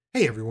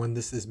Hey everyone,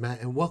 this is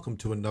Matt, and welcome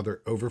to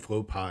another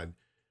Overflow Pod.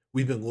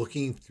 We've been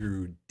looking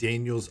through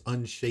Daniel's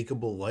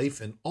unshakable life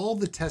and all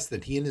the tests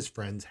that he and his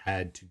friends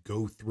had to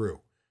go through.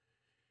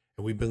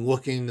 And we've been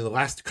looking in the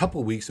last couple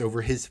of weeks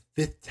over his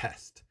fifth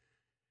test.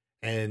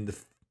 And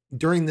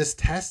during this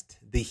test,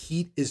 the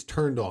heat is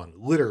turned on,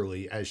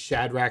 literally, as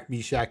Shadrach,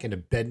 Meshach, and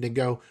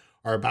Abednego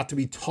are about to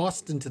be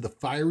tossed into the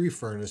fiery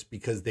furnace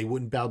because they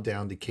wouldn't bow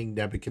down to King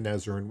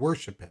Nebuchadnezzar and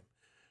worship him.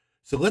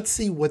 So let's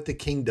see what the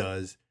king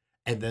does,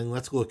 and then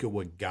let's look at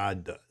what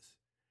God does.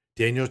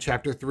 Daniel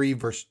chapter 3,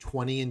 verse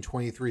 20 and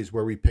 23 is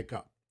where we pick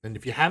up. And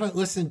if you haven't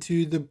listened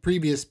to the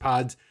previous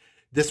pods,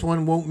 this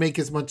one won't make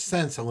as much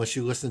sense unless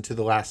you listen to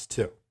the last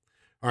two.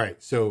 All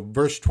right, so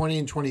verse 20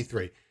 and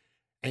 23.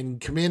 And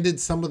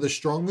commanded some of the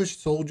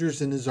strongest soldiers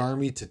in his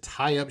army to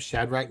tie up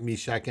Shadrach,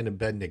 Meshach, and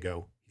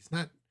Abednego.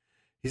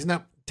 He's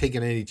not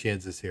taking any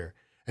chances here.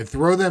 And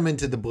throw them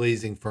into the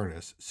blazing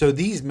furnace. So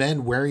these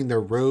men, wearing their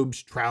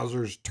robes,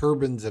 trousers,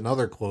 turbans, and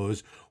other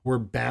clothes, were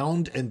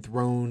bound and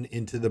thrown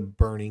into the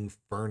burning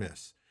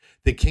furnace.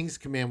 The king's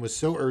command was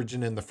so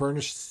urgent and the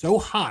furnace so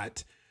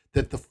hot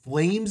that the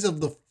flames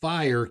of the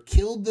fire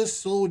killed the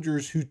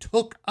soldiers who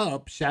took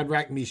up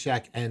Shadrach,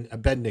 Meshach, and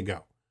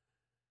Abednego.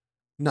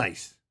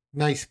 Nice,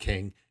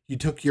 king. You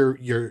took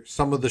your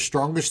some of the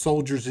strongest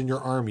soldiers in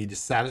your army to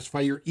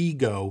satisfy your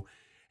ego,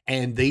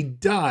 and they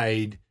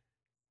died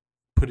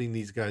putting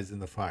these guys in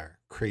the fire.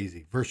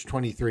 Crazy. Verse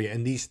 23.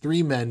 And these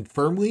three men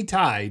firmly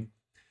tied.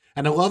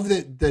 And I love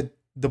that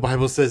the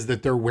Bible says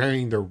that they're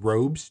wearing their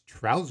robes,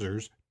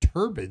 trousers,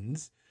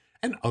 turbans,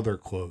 and other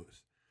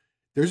clothes.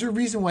 There's a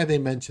reason why they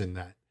mention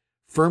that.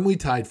 Firmly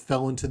tied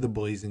fell into the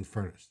blazing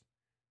furnace.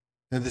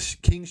 Now, the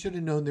king should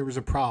have known there was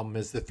a problem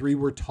as the three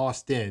were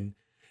tossed in,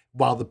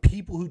 while the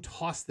people who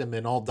tossed them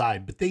in all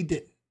died, but they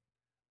didn't.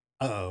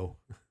 Uh-oh.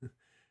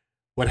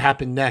 What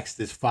happened next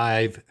is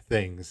five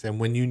things. And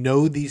when you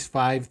know these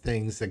five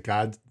things that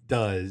God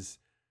does,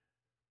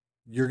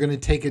 you're going to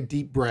take a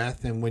deep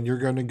breath. And when you're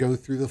going to go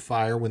through the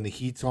fire, when the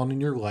heat's on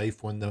in your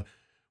life, when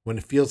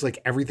it feels like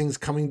everything's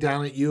coming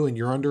down at you and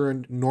you're under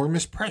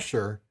enormous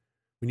pressure,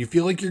 when you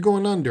feel like you're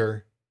going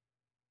under,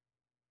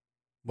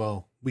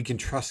 well, we can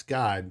trust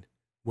God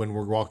when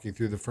we're walking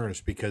through the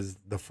furnace because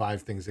the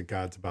five things that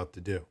God's about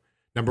to do.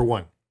 Number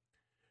one,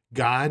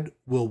 God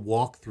will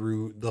walk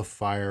through the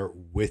fire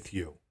with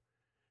you.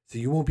 So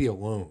you won't be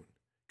alone.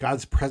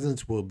 God's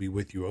presence will be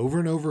with you over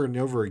and over and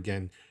over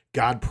again.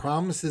 God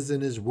promises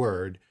in his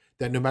word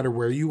that no matter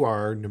where you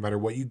are, no matter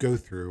what you go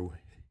through,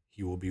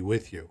 he will be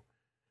with you.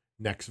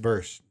 Next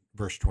verse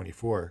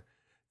 24.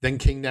 Then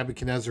King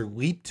Nebuchadnezzar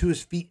leaped to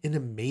his feet in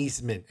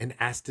amazement and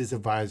asked his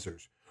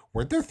advisors,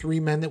 weren't there three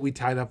men that we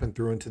tied up and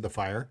threw into the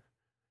fire?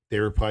 They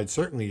replied,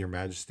 certainly, your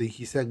majesty.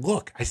 He said,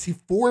 look, I see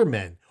four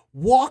men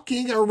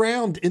walking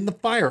around in the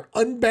fire,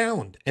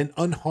 unbound and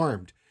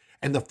unharmed.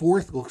 And the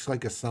fourth looks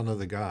like a son of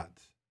the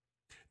gods.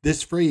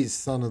 This phrase,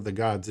 son of the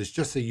gods, is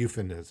just a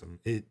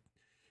euphemism. It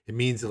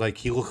means like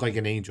he looked like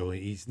an angel.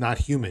 He's not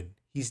human.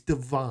 He's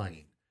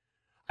divine.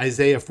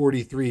 Isaiah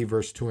 43,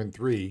 verse 2 and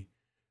 3,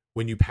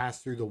 when you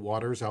pass through the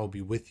waters, I will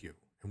be with you.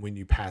 And when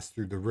you pass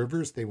through the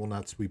rivers, they will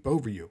not sweep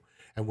over you.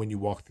 And when you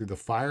walk through the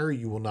fire,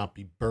 you will not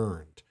be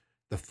burned.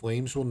 The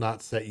flames will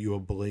not set you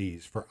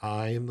ablaze, for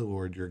I am the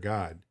Lord your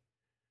God.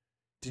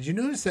 Did you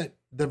notice that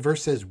the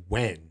verse says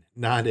when,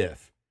 not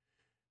if?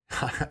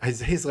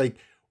 Isaiah's like,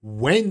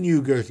 when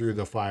you go through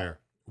the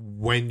fire,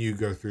 when you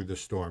go through the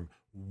storm,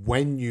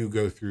 when you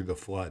go through the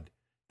flood,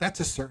 that's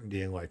a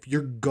certainty in life.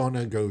 You're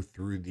gonna go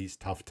through these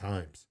tough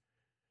times.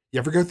 You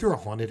ever go through a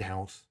haunted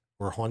house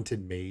or a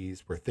haunted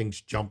maze where things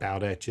jump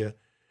out at you?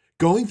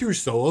 Going through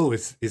solo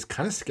is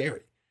kind of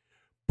scary,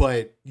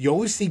 but you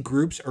always see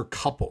groups or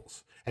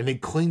couples and they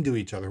cling to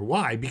each other.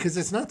 Why? Because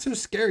it's not so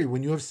scary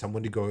when you have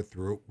someone to go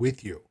through it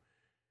with you.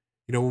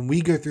 You know, when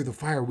we go through the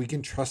fire, we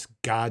can trust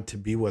God to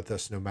be with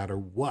us no matter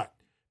what,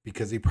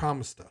 because he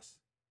promised us.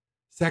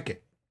 Second,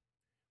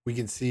 we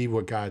can see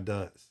what God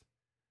does.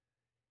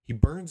 He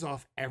burns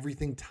off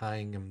everything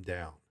tying them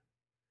down.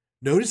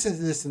 Notice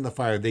this in the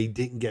fire, they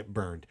didn't get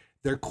burned.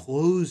 Their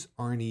clothes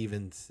aren't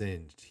even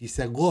singed. He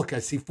said, look, I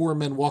see four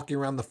men walking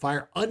around the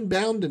fire,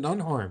 unbound and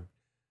unharmed.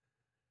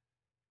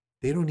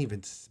 They don't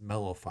even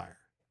smell of fire.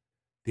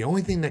 The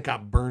only thing that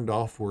got burned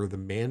off were the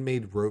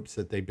man-made ropes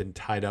that they've been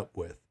tied up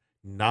with,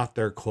 not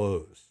their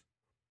clothes.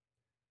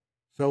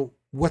 So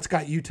what's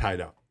got you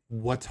tied up?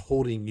 What's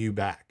holding you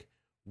back?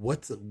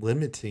 What's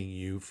limiting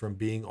you from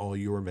being all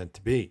you were meant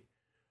to be?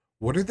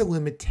 What are the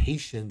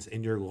limitations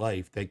in your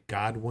life that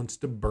God wants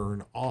to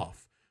burn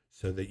off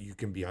so that you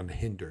can be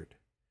unhindered?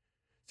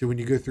 So when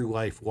you go through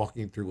life,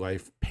 walking through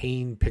life,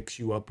 pain picks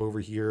you up over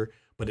here,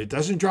 but it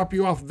doesn't drop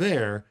you off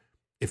there.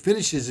 It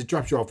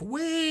drops you off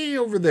way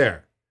over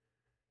there.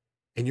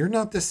 And you're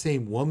not the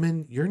same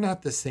woman. You're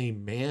not the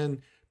same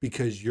man,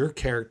 because your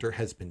character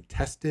has been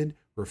tested,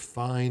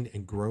 refined,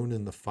 and grown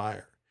in the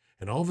fire.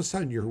 And all of a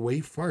sudden, you're way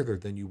farther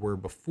than you were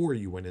before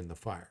you went in the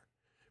fire.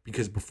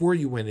 Because before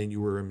you went in, you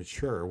were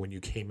immature. When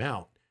you came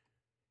out,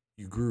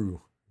 you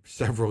grew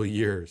several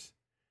years.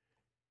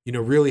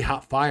 Really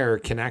hot fire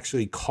can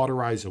actually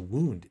cauterize a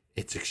wound.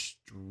 It's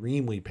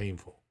extremely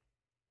painful,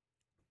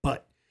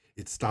 but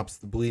it stops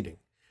the bleeding.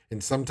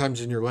 And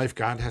sometimes in your life,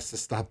 God has to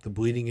stop the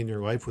bleeding in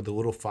your life with a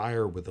little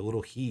fire, with a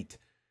little heat,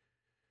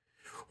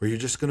 or you're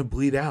just going to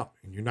bleed out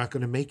and you're not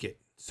going to make it.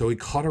 So he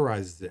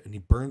cauterizes it and he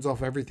burns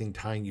off everything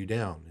tying you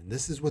down. And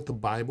this is what the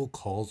Bible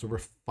calls a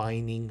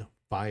refining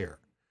fire.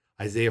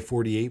 Isaiah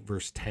 48,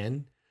 verse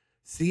 10.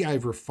 See, I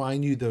have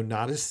refined you, though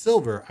not as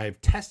silver. I have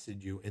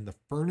tested you in the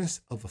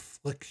furnace of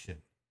affliction.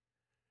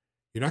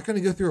 You're not going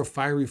to go through a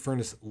fiery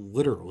furnace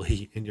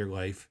literally in your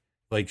life,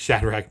 like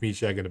Shadrach,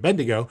 Meshach, and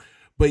Abednego,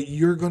 but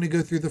you're going to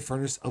go through the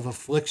furnace of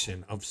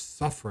affliction, of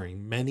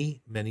suffering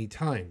many, many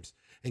times.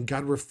 And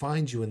God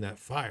refines you in that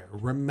fire.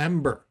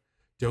 Remember,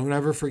 don't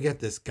ever forget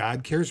this.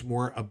 God cares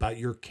more about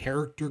your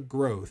character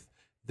growth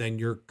than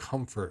your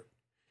comfort.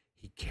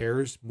 He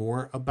cares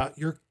more about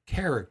your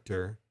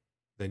character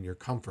than your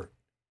comfort.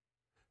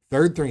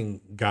 Third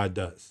thing God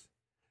does,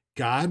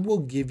 God will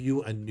give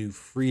you a new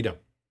freedom.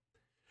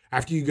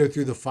 After you go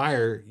through the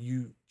fire,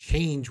 you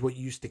change what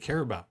you used to care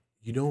about.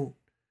 You don't,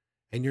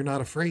 and you're not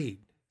afraid.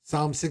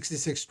 Psalm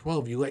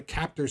 66:12, you let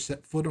captors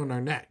set foot on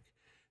our neck.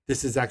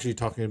 This is actually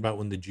talking about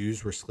when the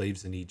Jews were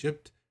slaves in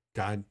Egypt.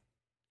 God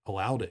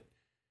allowed it.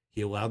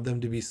 He allowed them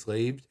to be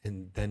slaves,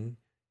 and then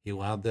he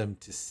allowed them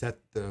to set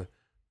the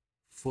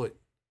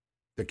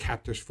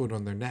captor's foot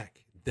on their neck.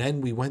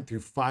 Then we went through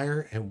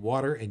fire and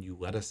water, and you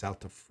led us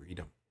out to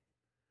freedom.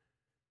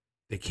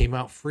 They came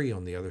out free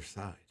on the other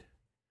side.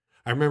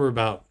 I remember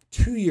about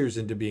 2 years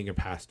into being a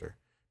pastor.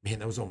 Man,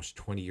 that was almost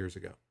 20 years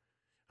ago.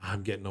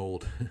 I'm getting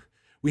old.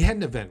 We had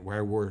an event where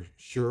I wore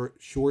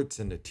shorts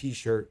and a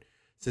t-shirt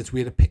since we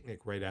had a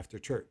picnic right after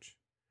church.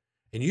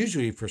 And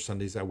usually for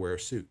Sundays, I wear a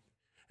suit.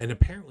 And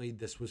apparently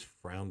this was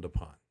frowned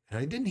upon. And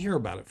I didn't hear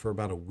about it for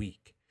about a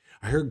week.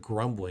 I heard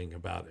grumbling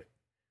about it,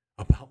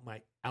 about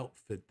my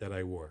outfit that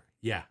I wore.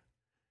 Yeah.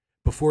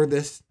 Before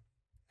this,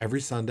 every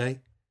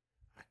Sunday,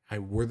 I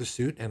wore the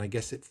suit, and I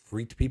guess it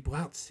freaked people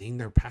out seeing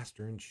their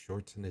pastor in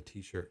shorts and a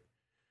t-shirt.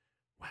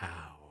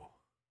 Wow.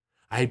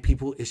 I had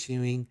people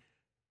issuing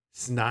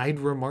snide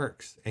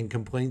remarks and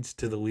complaints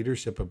to the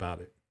leadership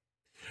about it.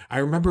 I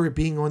remember it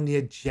being on the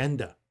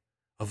agenda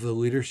of the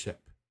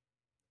leadership.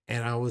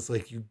 And I was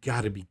like, you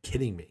got to be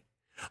kidding me.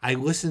 I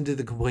listened to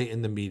the complaint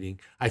in the meeting.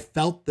 I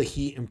felt the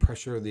heat and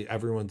pressure of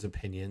everyone's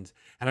opinions.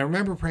 And I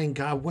remember praying,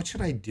 God, what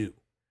should I do?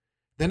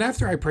 Then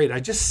after I prayed, I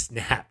just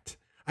snapped.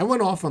 I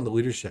went off on the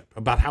leadership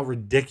about how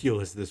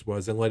ridiculous this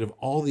was in light of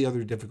all the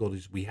other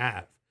difficulties we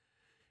have.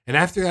 And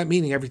after that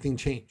meeting, everything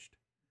changed.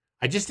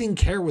 I just didn't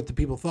care what the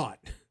people thought.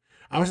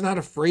 I was not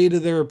afraid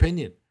of their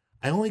opinion.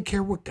 I only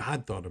care what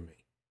God thought of me.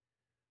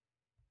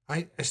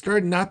 I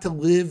started not to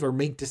live or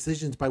make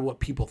decisions by what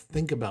people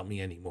think about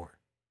me anymore.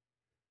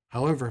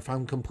 However, if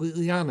I'm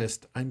completely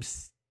honest, I'm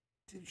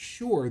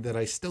sure that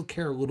I still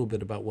care a little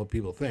bit about what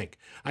people think.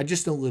 I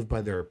just don't live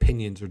by their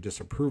opinions or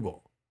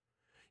disapproval.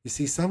 You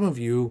see, some of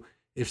you,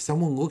 if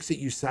someone looks at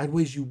you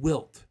sideways, you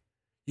wilt.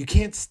 You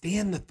can't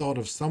stand the thought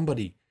of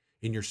somebody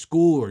in your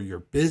school or your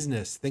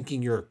business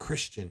thinking you're a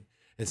Christian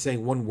and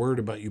saying one word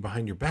about you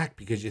behind your back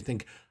because you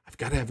think, I've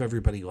got to have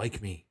everybody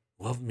like me,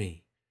 love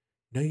me.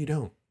 No, you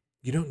don't.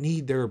 You don't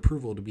need their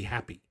approval to be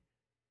happy.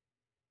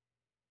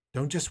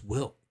 Don't just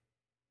wilt.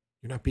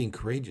 You're not being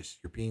courageous.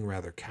 You're being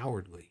rather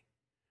cowardly.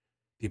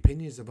 The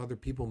opinions of other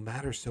people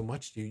matter so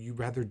much to you, you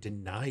rather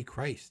deny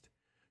Christ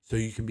so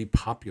you can be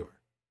popular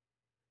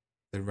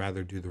than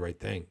rather do the right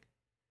thing.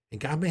 And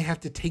God may have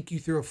to take you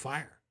through a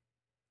fire.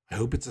 I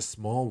hope it's a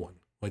small one,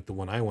 like the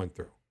one I went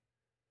through.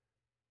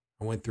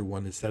 I went through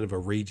one instead of a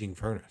raging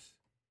furnace.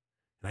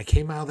 And I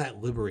came out of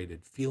that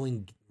liberated,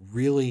 feeling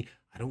really,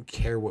 I don't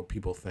care what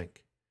people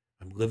think.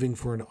 I'm living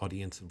for an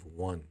audience of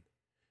one.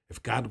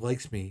 If God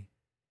likes me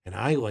and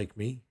I like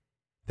me,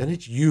 then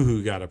it's you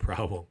who got a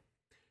problem.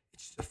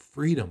 It's a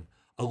freedom,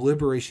 a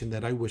liberation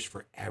that I wish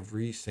for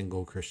every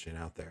single Christian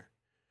out there.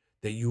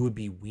 That you would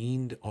be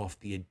weaned off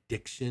the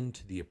addiction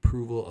to the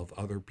approval of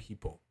other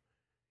people.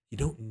 You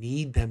don't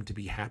need them to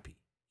be happy.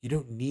 You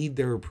don't need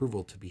their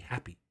approval to be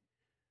happy.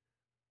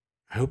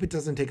 I hope it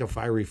doesn't take a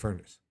fiery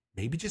furnace,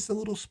 maybe just a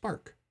little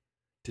spark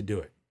to do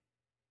it.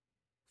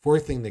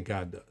 Fourth thing that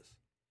God does.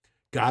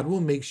 God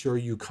will make sure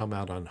you come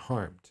out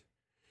unharmed.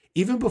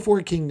 Even before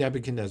King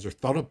Nebuchadnezzar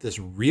thought up this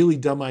really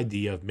dumb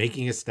idea of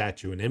making a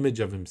statue, an image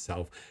of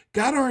himself,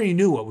 God already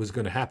knew what was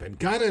going to happen.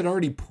 God had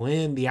already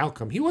planned the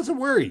outcome. He wasn't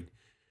worried.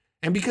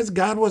 And because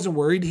God wasn't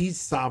worried,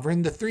 he's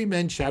sovereign. The three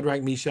men,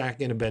 Shadrach, Meshach,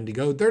 and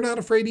Abednego, they're not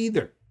afraid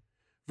either.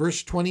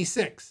 Verse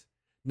 26,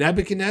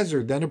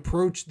 Nebuchadnezzar then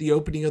approached the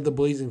opening of the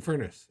blazing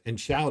furnace and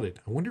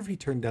shouted. I wonder if he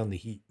turned down the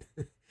heat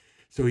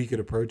so he could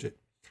approach it.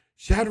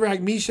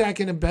 Shadrach, Meshach,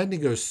 and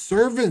Abednego,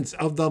 servants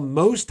of the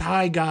Most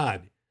High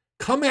God,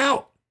 come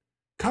out.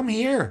 Come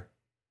here.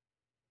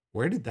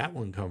 Where did that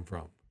one come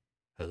from?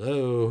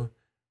 Hello.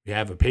 We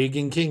have a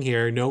pagan king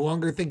here, no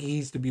longer thinking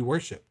he's to be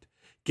worshipped.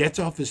 Gets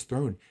off his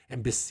throne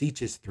and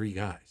beseeches three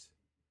guys.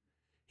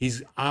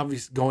 He's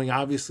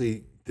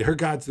obviously, their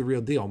God's the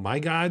real deal. My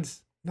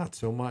God's not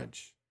so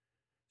much.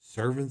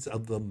 servants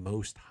of the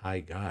Most High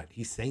God.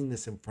 He's saying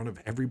this in front of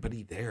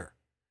everybody there.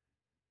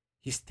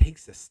 He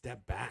takes a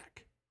step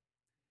back.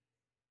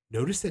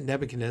 Notice that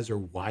Nebuchadnezzar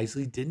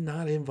wisely did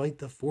not invite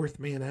the fourth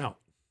man out.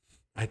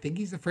 I think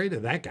he's afraid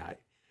of that guy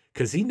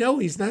because he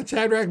knows he's not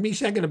Shadrach,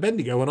 Meshach, and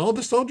Abednego. And all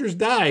the soldiers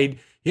died.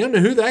 He don't know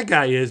who that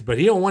guy is, but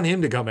he don't want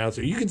him to come out.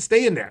 So you can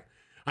stay in there.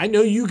 I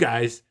know you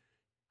guys.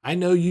 I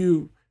know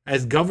you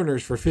as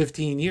governors for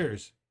 15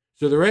 years.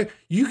 So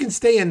you can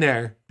stay in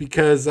there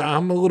because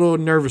I'm a little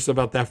nervous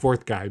about that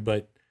fourth guy.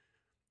 But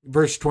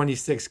verse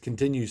 26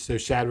 continues. So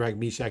Shadrach,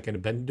 Meshach, and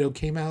Abednego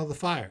came out of the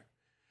fire.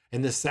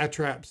 And the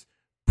satraps,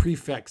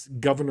 prefects,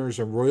 governors,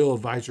 and royal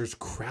advisors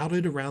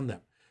crowded around them.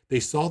 They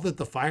saw that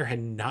the fire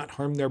had not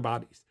harmed their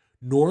bodies,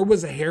 nor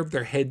was a hair of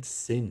their head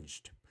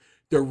singed.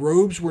 Their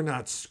robes were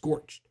not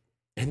scorched,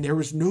 and there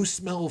was no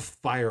smell of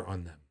fire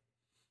on them.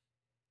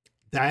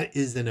 That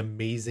is an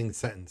amazing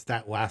sentence,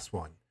 that last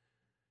one.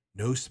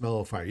 No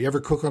smell of fire. You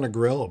ever cook on a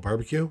grill, a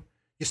barbecue?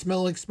 You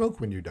smell like smoke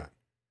when you're done.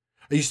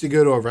 I used to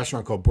go to a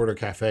restaurant called Border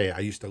Cafe. I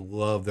used to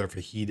love their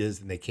fajitas,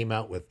 and they came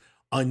out with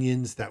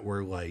onions that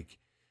were like,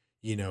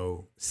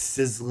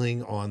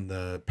 sizzling on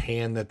the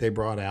pan that they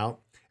brought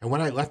out. And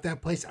when I left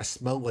that place, I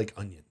smelled like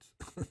onions.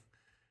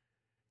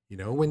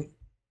 When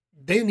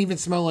they didn't even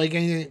smell like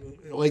anything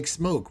like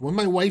smoke. When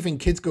my wife and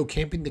kids go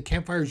camping, the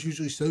campfire is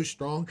usually so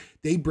strong,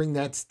 they bring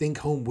that stink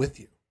home with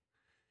you.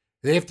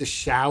 They have to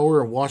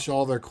shower and wash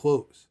all their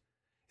clothes.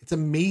 It's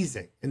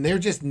amazing. And they're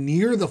just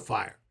near the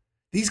fire.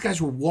 These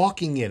guys were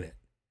walking in it,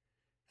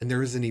 and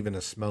there isn't even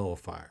a smell of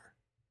fire.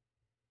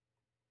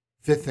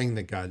 Fifth thing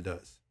that God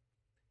does.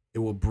 It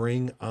will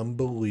bring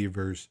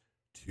unbelievers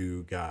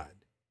to God.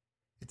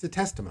 It's a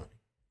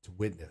testimony. It's a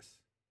witness.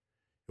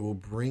 It will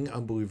bring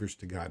unbelievers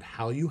to God.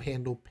 How you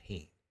handle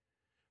pain,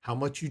 how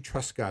much you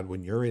trust God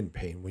when you're in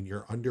pain, when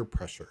you're under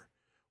pressure,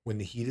 when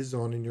the heat is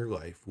on in your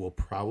life, will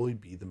probably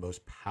be the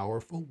most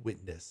powerful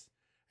witness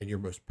and your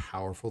most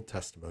powerful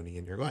testimony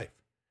in your life.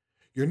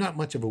 You're not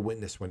much of a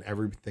witness when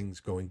everything's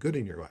going good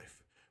in your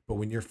life, but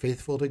when you're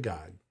faithful to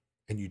God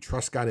and you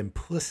trust God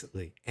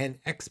implicitly and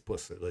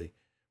explicitly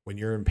when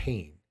you're in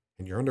pain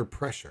and you're under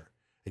pressure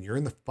and you're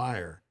in the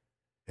fire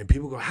and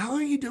people go, how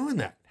are you doing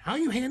that? How are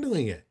you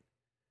handling it?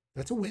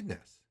 That's a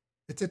witness.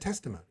 It's a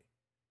testimony.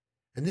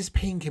 And this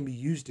pain can be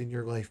used in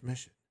your life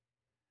mission.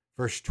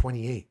 Verse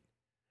 28.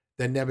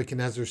 Then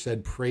Nebuchadnezzar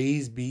said,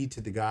 praise be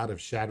to the God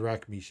of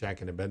Shadrach, Meshach,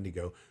 and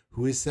Abednego,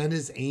 who has sent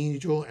his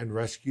angel and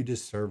rescued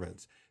his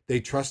servants. They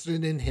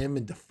trusted in him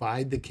and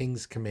defied the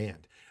king's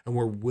command and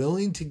were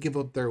willing to give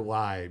up their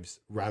lives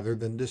rather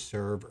than to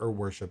serve or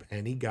worship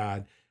any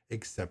God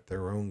except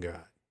their own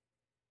God.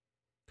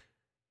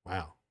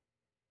 Wow.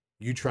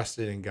 You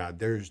trusted in God.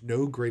 There's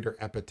no greater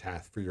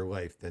epitaph for your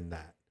life than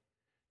that.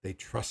 They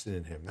trusted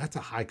in him. That's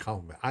a high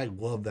compliment. I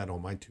love that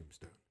on my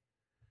tombstone.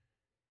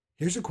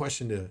 Here's a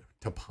question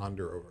to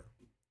ponder over.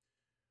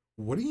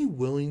 What are you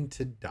willing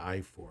to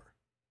die for?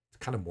 It's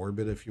kind of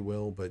morbid, if you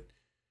will, but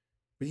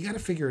you got to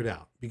figure it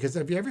out. Because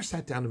have you ever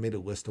sat down and made a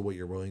list of what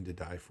you're willing to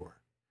die for?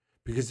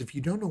 Because if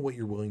you don't know what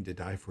you're willing to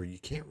die for, you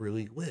can't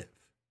really live.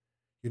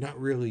 You're not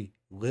really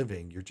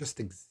living. You're just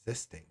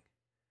existing.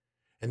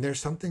 And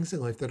there's some things in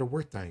life that are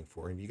worth dying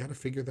for, and you got to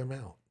figure them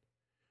out.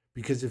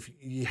 Because if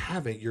you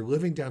haven't, you're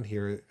living down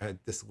here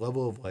at this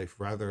level of life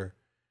rather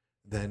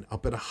than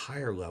up at a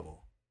higher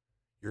level.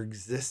 You're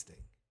existing.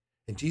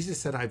 And Jesus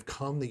said, I've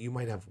come that you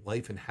might have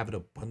life and have it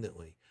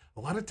abundantly. A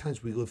lot of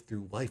times we live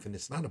through life and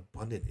it's not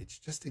abundant. It's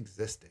just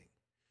existing.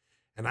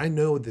 And I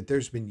know that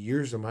there's been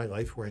years of my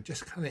life where I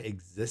just kind of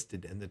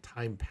existed and the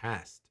time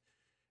passed.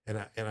 And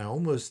I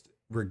almost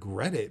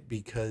regret it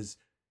because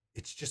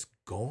it's just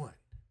gone.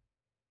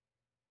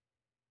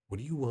 What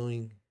are you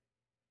willing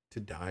to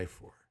die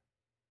for?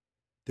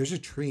 There's a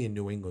tree in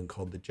New England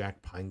called the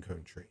Jack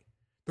Pinecone tree.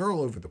 They're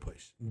all over the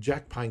place.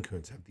 Jack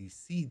Pinecones have these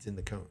seeds in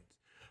the cones,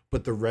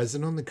 but the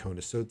resin on the cone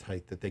is so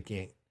tight that they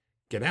can't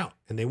get out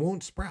and they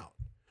won't sprout.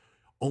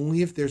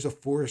 Only if there's a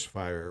forest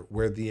fire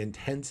where the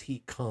intense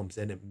heat comes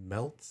and it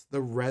melts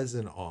the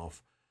resin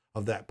off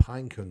of that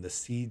pine cone, the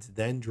seeds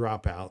then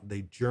drop out,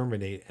 they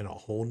germinate, and a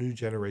whole new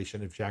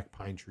generation of Jack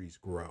pine trees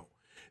grow.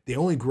 They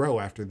only grow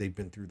after they've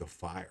been through the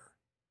fire.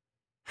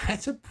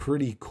 That's a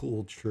pretty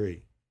cool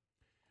tree.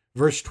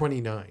 Verse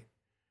 29.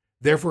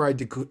 Therefore I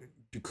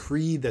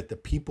decree that the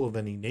people of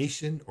any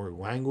nation or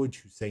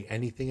language who say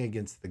anything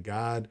against the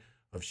God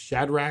of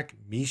Shadrach,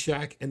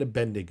 Meshach, and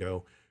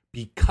Abednego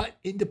be cut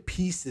into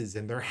pieces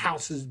and their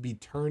houses be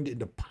turned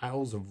into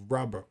piles of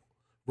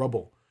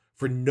rubble,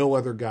 for no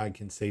other God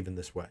can save in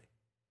this way.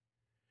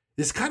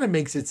 This kind of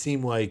makes it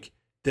seem like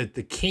that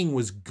the king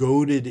was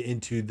goaded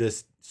into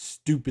this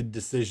stupid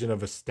decision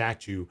of a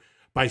statue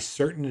by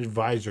certain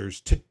advisors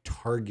to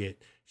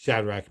target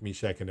Shadrach,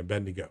 Meshach, and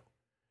Abednego.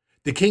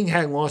 The king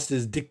hadn't lost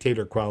his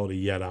dictator quality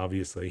yet,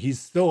 obviously.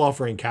 He's still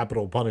offering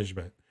capital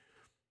punishment.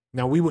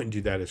 Now, we wouldn't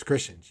do that as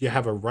Christians. You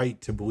have a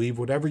right to believe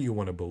whatever you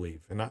want to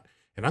believe. And I'm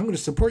going to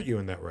support you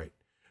in that right.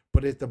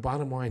 But at the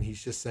bottom line,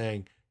 he's just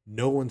saying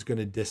no one's going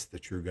to diss the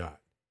true God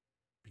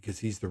because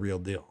he's the real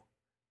deal.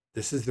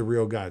 This is the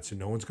real God. So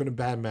no one's going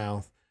to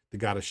badmouth the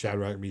God of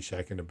Shadrach,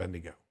 Meshach, and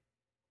Abednego.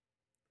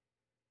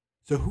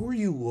 So who are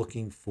you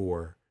looking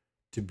for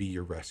to be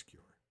your rescuer?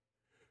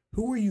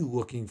 Who are you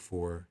looking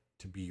for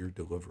to be your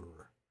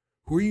deliverer?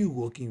 Who are you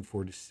looking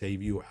for to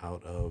save you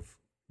out of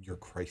your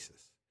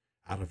crisis,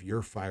 out of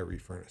your fiery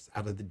furnace,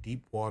 out of the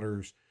deep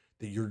waters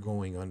that you're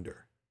going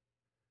under?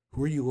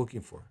 Who are you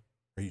looking for?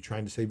 Are you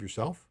trying to save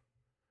yourself?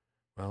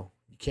 Well,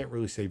 you can't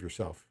really save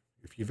yourself.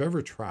 If you've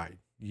ever tried,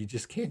 you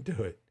just can't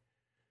do it.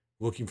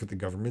 Looking for the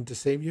government to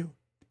save you?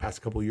 The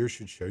past couple of years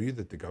should show you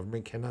that the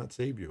government cannot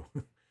save you.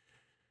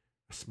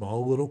 A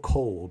small little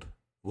cold,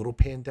 little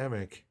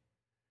pandemic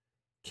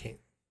can't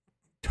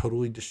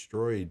totally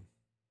destroyed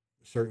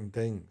certain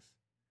things.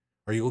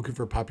 Are you looking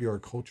for popular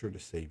culture to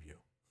save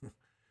you?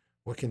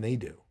 What can they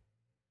do?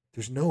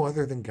 There's no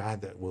other than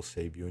God that will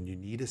save you, and you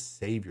need a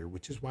savior,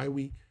 which is why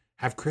we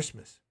have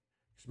Christmas.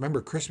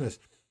 Remember Christmas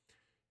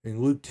in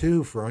Luke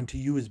 2, for unto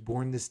you is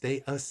born this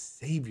day a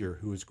savior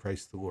who is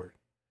Christ the Lord.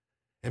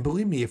 And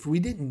believe me, if we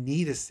didn't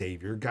need a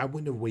savior, God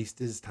wouldn't have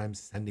wasted his time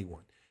sending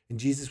one, and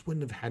Jesus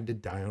wouldn't have had to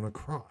die on a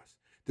cross.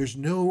 There's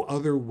no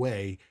other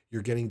way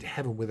you're getting to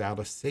heaven without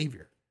a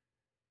savior.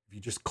 If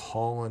you just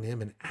call on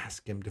him and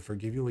ask him to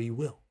forgive you, he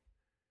will.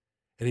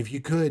 And if you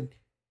could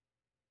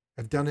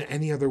have done it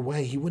any other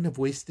way, he wouldn't have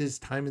wasted his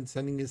time in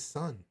sending his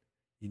son.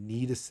 You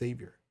need a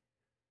savior.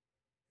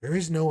 There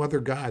is no other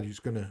God who's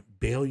going to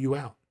bail you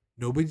out.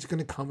 Nobody's going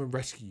to come and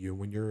rescue you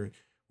when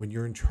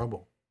you're in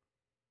trouble.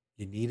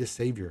 You need a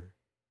savior.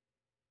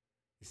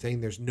 He's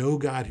saying there's no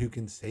God who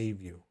can save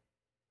you.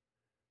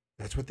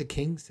 That's what the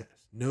king says.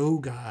 No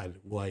God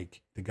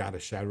like the God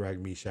of Shadrach,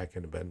 Meshach,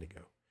 and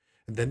Abednego.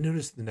 And then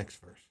notice the next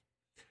verse.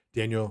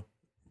 Daniel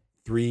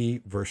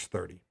 3, verse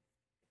 30.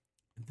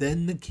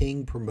 Then the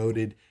king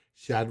promoted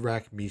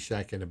Shadrach,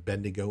 Meshach, and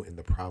Abednego in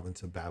the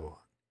province of Babylon.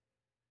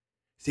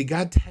 See,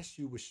 God tests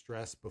you with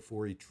stress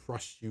before he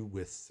trusts you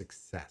with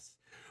success.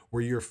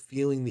 Where you're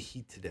feeling the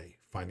heat today,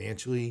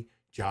 financially,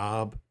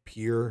 job,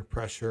 peer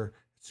pressure,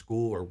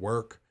 school or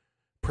work,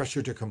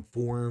 pressure to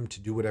conform, to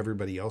do what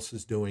everybody else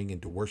is doing,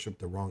 and to worship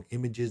the wrong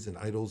images and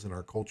idols in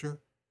our culture.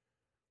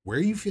 Where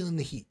are you feeling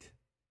the heat?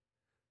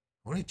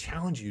 I want to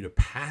challenge you to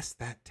pass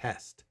that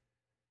test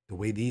the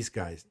way these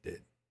guys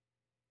did.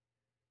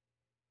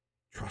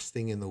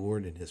 Trusting in the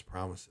Lord and his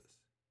promises.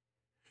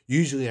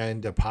 Usually I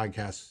end up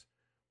podcasts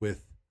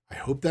with, I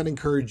hope that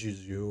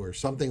encourages you or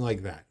something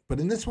like that. But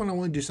in this one, I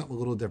want to do something a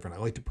little different. I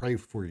like to pray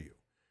for you.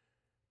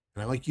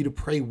 And I like you to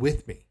pray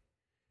with me.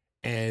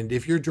 And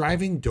if you're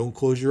driving, don't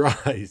close your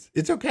eyes.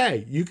 It's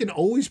okay. You can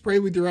always pray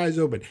with your eyes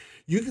open.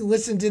 You can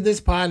listen to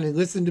this pod and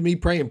listen to me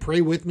pray and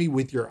pray with me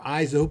with your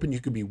eyes open. You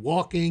could be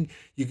walking.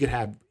 You could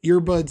have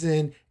earbuds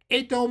in.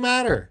 It don't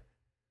matter.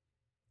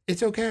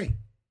 It's okay.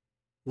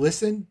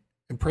 Listen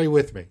and pray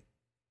with me.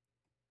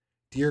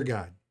 Dear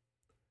God,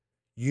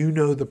 you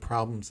know the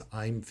problems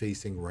I'm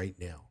facing right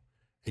now.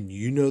 And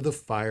you know the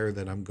fire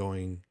that I'm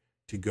going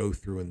to go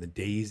through in the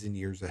days and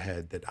years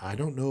ahead that I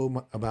don't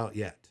know about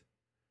yet.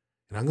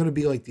 And I'm going to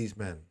be like these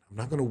men. I'm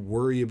not going to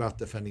worry about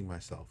defending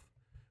myself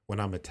when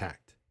I'm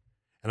attacked.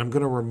 And I'm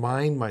going to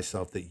remind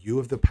myself that you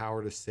have the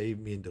power to save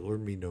me and deliver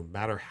me no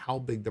matter how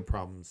big the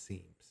problem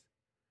seems.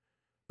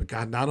 But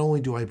God, not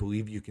only do I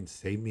believe you can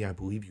save me, I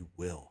believe you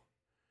will.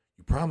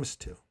 You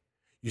promised to.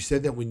 You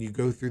said that when you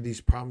go through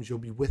these problems, you'll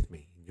be with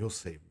me and you'll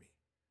save me.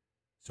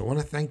 So I want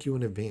to thank you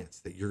in advance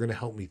that you're going to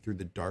help me through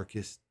the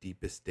darkest,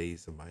 deepest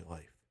days of my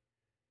life.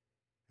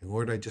 And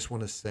Lord, I just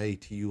want to say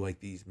to you like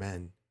these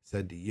men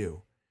said to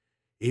you,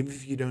 even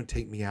if you don't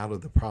take me out of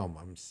the problem,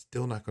 I'm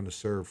still not going to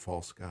serve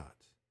false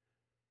gods.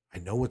 I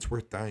know what's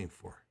worth dying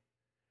for.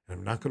 And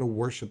I'm not going to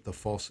worship the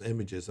false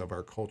images of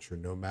our culture,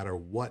 no matter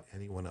what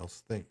anyone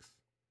else thinks.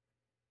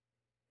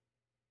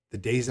 The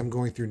days I'm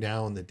going through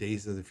now and the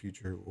days of the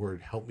future,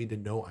 Lord, help me to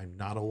know I'm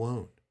not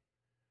alone.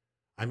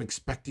 I'm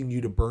expecting you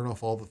to burn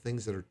off all the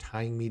things that are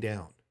tying me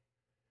down.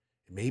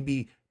 It may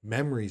be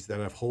memories that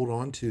I've held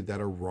on to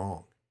that are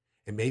wrong.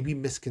 It may be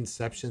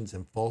misconceptions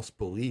and false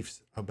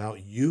beliefs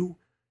about you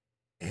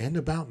and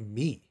about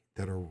me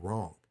that are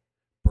wrong.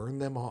 Burn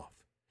them off.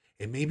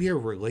 It may be a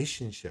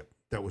relationship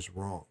that was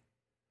wrong.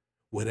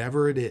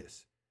 Whatever it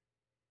is,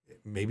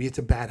 maybe it's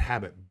a bad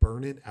habit.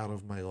 Burn it out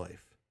of my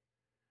life.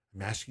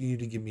 I'm asking you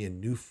to give me a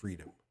new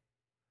freedom.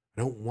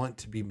 I don't want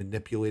to be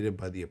manipulated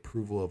by the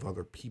approval of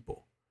other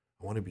people.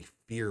 I want to be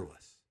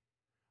fearless.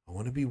 I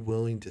want to be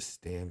willing to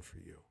stand for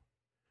you.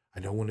 I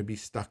don't want to be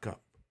stuck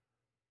up.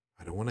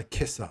 I don't want to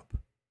kiss up,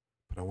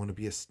 but I want to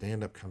be a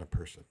stand-up kind of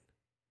person.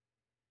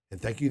 And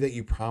thank you that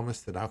you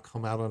promised that I'll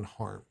come out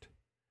unharmed,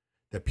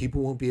 that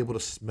people won't be able to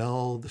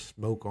smell the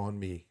smoke on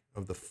me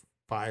of the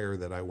fire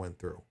that I went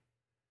through.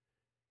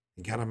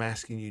 And God, I'm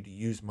asking you to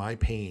use my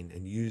pain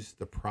and use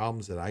the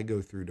problems that I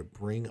go through to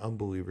bring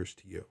unbelievers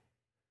to you.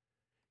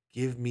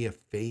 Give me a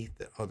faith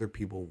that other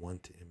people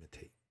want to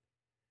imitate.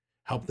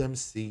 Help them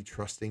see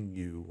trusting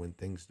you when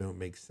things don't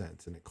make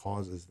sense and it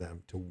causes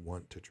them to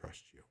want to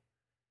trust you.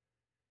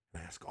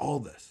 And I ask all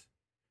this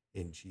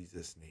in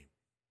Jesus' name.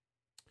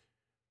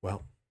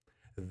 Well,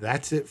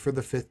 that's it for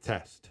the fifth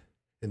test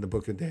in the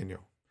book of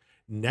Daniel.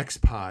 next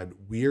pod,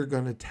 we are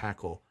going to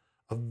tackle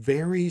a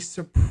very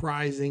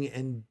surprising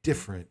and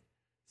different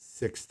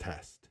sixth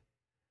test,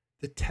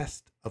 the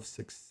test of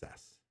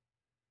success.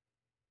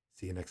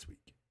 See you next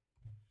week.